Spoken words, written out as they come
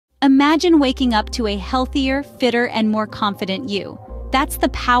Imagine waking up to a healthier, fitter, and more confident you. That's the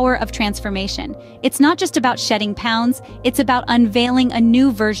power of transformation. It's not just about shedding pounds, it's about unveiling a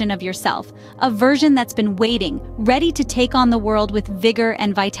new version of yourself, a version that's been waiting, ready to take on the world with vigor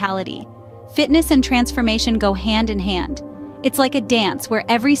and vitality. Fitness and transformation go hand in hand. It's like a dance where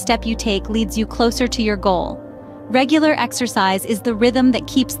every step you take leads you closer to your goal. Regular exercise is the rhythm that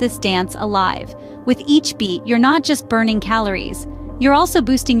keeps this dance alive. With each beat, you're not just burning calories, you're also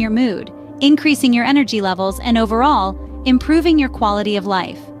boosting your mood, increasing your energy levels, and overall, improving your quality of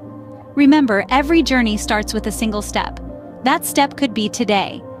life. Remember, every journey starts with a single step. That step could be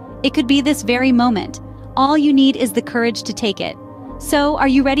today. It could be this very moment. All you need is the courage to take it. So, are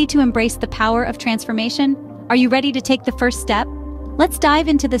you ready to embrace the power of transformation? Are you ready to take the first step? Let's dive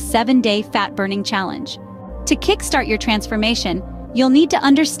into the 7-day fat burning challenge. To kickstart your transformation, you'll need to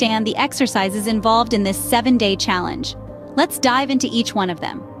understand the exercises involved in this 7-day challenge. Let's dive into each one of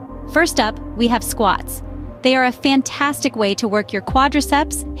them. First up, we have squats. They are a fantastic way to work your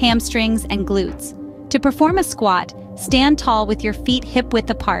quadriceps, hamstrings, and glutes. To perform a squat, stand tall with your feet hip-width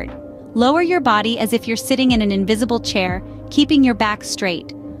apart. Lower your body as if you're sitting in an invisible chair, keeping your back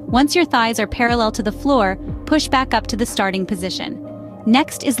straight. Once your thighs are parallel to the floor, push back up to the starting position.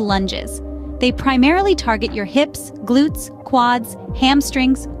 Next is lunges. They primarily target your hips, glutes, quads,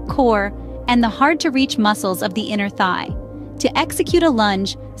 hamstrings, core, and the hard-to-reach muscles of the inner thigh. To execute a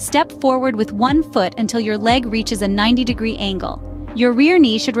lunge, step forward with one foot until your leg reaches a 90-degree angle. Your rear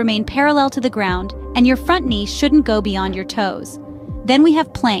knee should remain parallel to the ground, and your front knee shouldn't go beyond your toes. Then we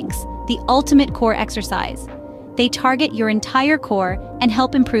have planks, the ultimate core exercise. They target your entire core and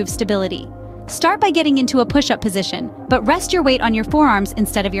help improve stability. Start by getting into a push-up position, but rest your weight on your forearms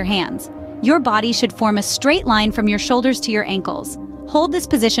instead of your hands. Your body should form a straight line from your shoulders to your ankles. Hold this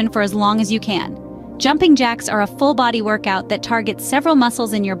position for as long as you can. Jumping jacks are a full-body workout that targets several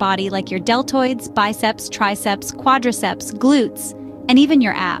muscles in your body like your deltoids, biceps, triceps, quadriceps, glutes, and even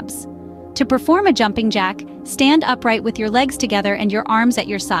your abs. To perform a jumping jack, stand upright with your legs together and your arms at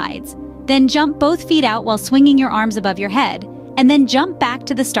your sides. Then jump both feet out while swinging your arms above your head, and then jump back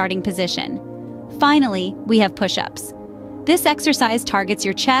to the starting position. Finally, we have push-ups. This exercise targets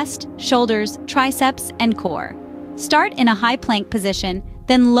your chest, shoulders, triceps, and core. Start in a high plank position,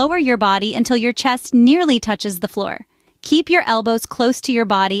 then lower your body until your chest nearly touches the floor. Keep your elbows close to your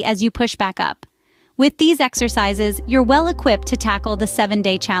body as you push back up. With these exercises, you're well equipped to tackle the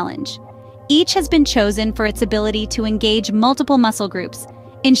 7-day challenge. Each has been chosen for its ability to engage multiple muscle groups,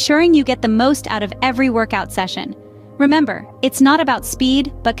 ensuring you get the most out of every workout session. Remember, it's not about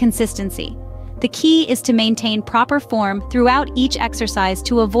speed, but consistency. The key is to maintain proper form throughout each exercise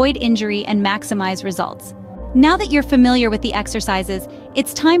to avoid injury and maximize results. Now that you're familiar with the exercises,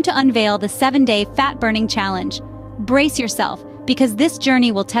 it's time to unveil the 7-day fat-burning challenge. Brace yourself, because this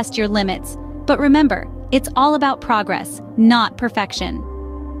journey will test your limits. But remember, it's all about progress, not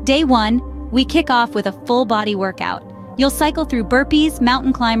perfection. Day 1, we kick off with a full-body workout. You'll cycle through burpees,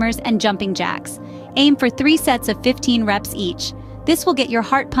 mountain climbers, and jumping jacks. Aim for 3 sets of 15 reps each. This will get your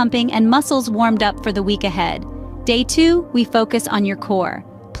heart pumping and muscles warmed up for the week ahead. Day 2, we focus on your core.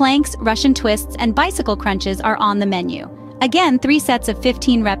 Planks, Russian twists, and bicycle crunches are on the menu. Again, 3 sets of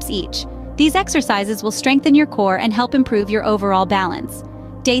 15 reps each. These exercises will strengthen your core and help improve your overall balance.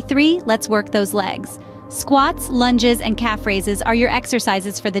 Day 3, let's work those legs. Squats, lunges, and calf raises are your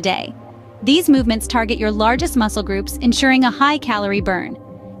exercises for the day. These movements target your largest muscle groups, ensuring a high-calorie burn.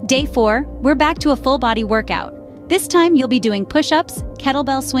 Day 4, we're back to a full-body workout. This time, you'll be doing push-ups,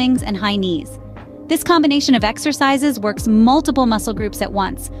 kettlebell swings, and high knees. This combination of exercises works multiple muscle groups at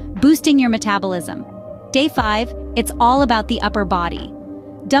once, boosting your metabolism. Day 5, it's all about the upper body.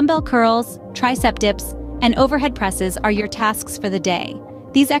 Dumbbell curls, tricep dips, and overhead presses are your tasks for the day.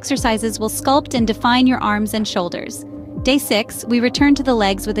 These exercises will sculpt and define your arms and shoulders. Day 6, we return to the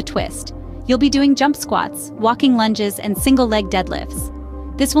legs with a twist. You'll be doing jump squats, walking lunges, and single-leg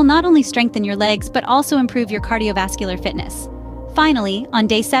deadlifts. This will not only strengthen your legs, but also improve your cardiovascular fitness. Finally, on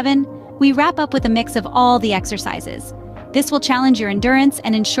day 7, we wrap up with a mix of all the exercises. This will challenge your endurance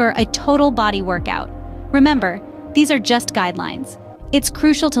and ensure a total body workout. Remember, these are just guidelines. It's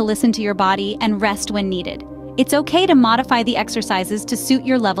crucial to listen to your body and rest when needed. It's okay to modify the exercises to suit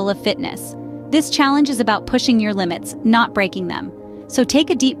your level of fitness. This challenge is about pushing your limits, not breaking them. So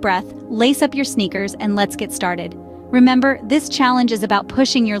take a deep breath, lace up your sneakers, and let's get started. Remember, this challenge is about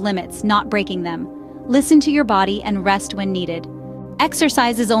pushing your limits, not breaking them. Listen to your body and rest when needed.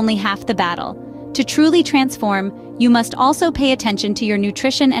 Exercise is only half the battle. To truly transform, you must also pay attention to your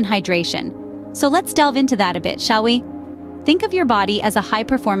nutrition and hydration. So let's delve into that a bit, shall we? Think of your body as a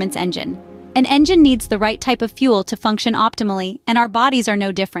high-performance engine. An engine needs the right type of fuel to function optimally, and our bodies are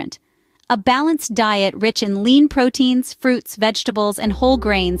no different. A balanced diet rich in lean proteins, fruits, vegetables, and whole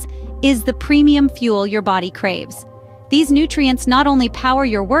grains is the premium fuel your body craves. These nutrients not only power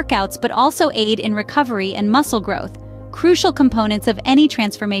your workouts but also aid in recovery and muscle growth, crucial components of any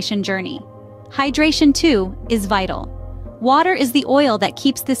transformation journey. Hydration, too, is vital. Water is the oil that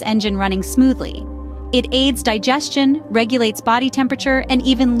keeps this engine running smoothly. It aids digestion, regulates body temperature, and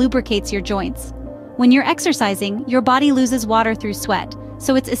even lubricates your joints. When you're exercising, your body loses water through sweat,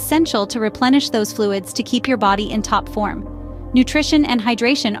 so it's essential to replenish those fluids to keep your body in top form. Nutrition and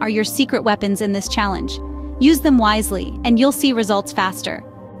hydration are your secret weapons in this challenge. Use them wisely, and you'll see results faster.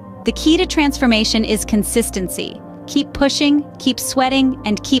 The key to transformation is consistency. Keep pushing, keep sweating,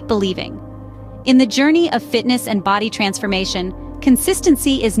 and keep believing. In the journey of fitness and body transformation,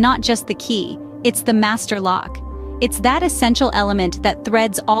 consistency is not just the key, it's the master lock. It's that essential element that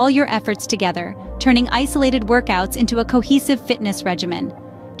threads all your efforts together, turning isolated workouts into a cohesive fitness regimen.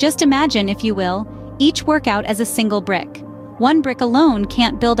 Just imagine, if you will, each workout as a single brick. One brick alone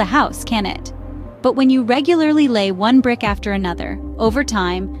can't build a house, can it? But when you regularly lay one brick after another, over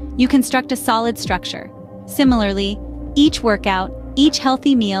time, you construct a solid structure. Similarly, each workout, each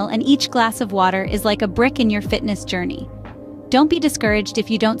healthy meal, and each glass of water is like a brick in your fitness journey. Don't be discouraged if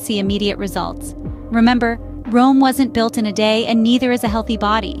you don't see immediate results. Remember, Rome wasn't built in a day, and neither is a healthy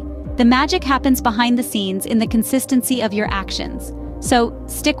body. The magic happens behind the scenes in the consistency of your actions. So,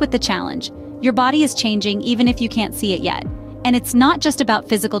 stick with the challenge. Your body is changing even if you can't see it yet. And it's not just about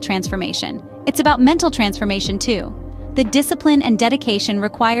physical transformation. It's about mental transformation too. The discipline and dedication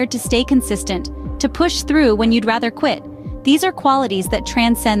required to stay consistent, to push through when you'd rather quit. These are qualities that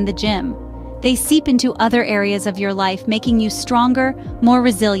transcend the gym. They seep into other areas of your life, making you stronger, more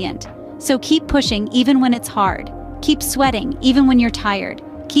resilient. So keep pushing even when it's hard. Keep sweating even when you're tired.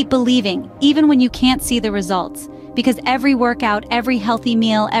 Keep believing even when you can't see the results. Because every workout, every healthy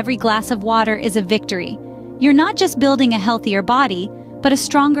meal, every glass of water is a victory. You're not just building a healthier body, but a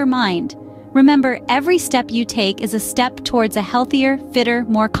stronger mind. Remember, every step you take is a step towards a healthier, fitter,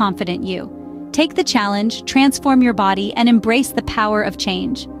 more confident you. Take the challenge, transform your body, and embrace the power of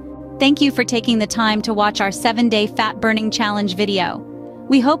change. Thank you for taking the time to watch our 7-day fat burning challenge video.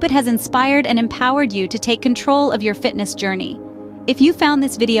 We hope it has inspired and empowered you to take control of your fitness journey. If you found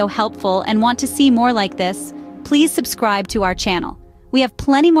this video helpful and want to see more like this, please subscribe to our channel. We have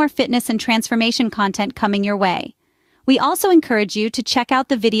plenty more fitness and transformation content coming your way. We also encourage you to check out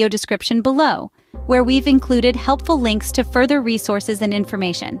the video description below, where we've included helpful links to further resources and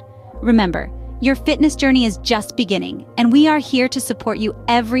information. Remember, your fitness journey is just beginning, and we are here to support you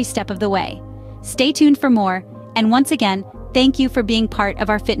every step of the way. Stay tuned for more, and once again, thank you for being part of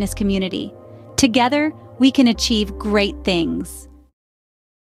our fitness community. Together, we can achieve great things.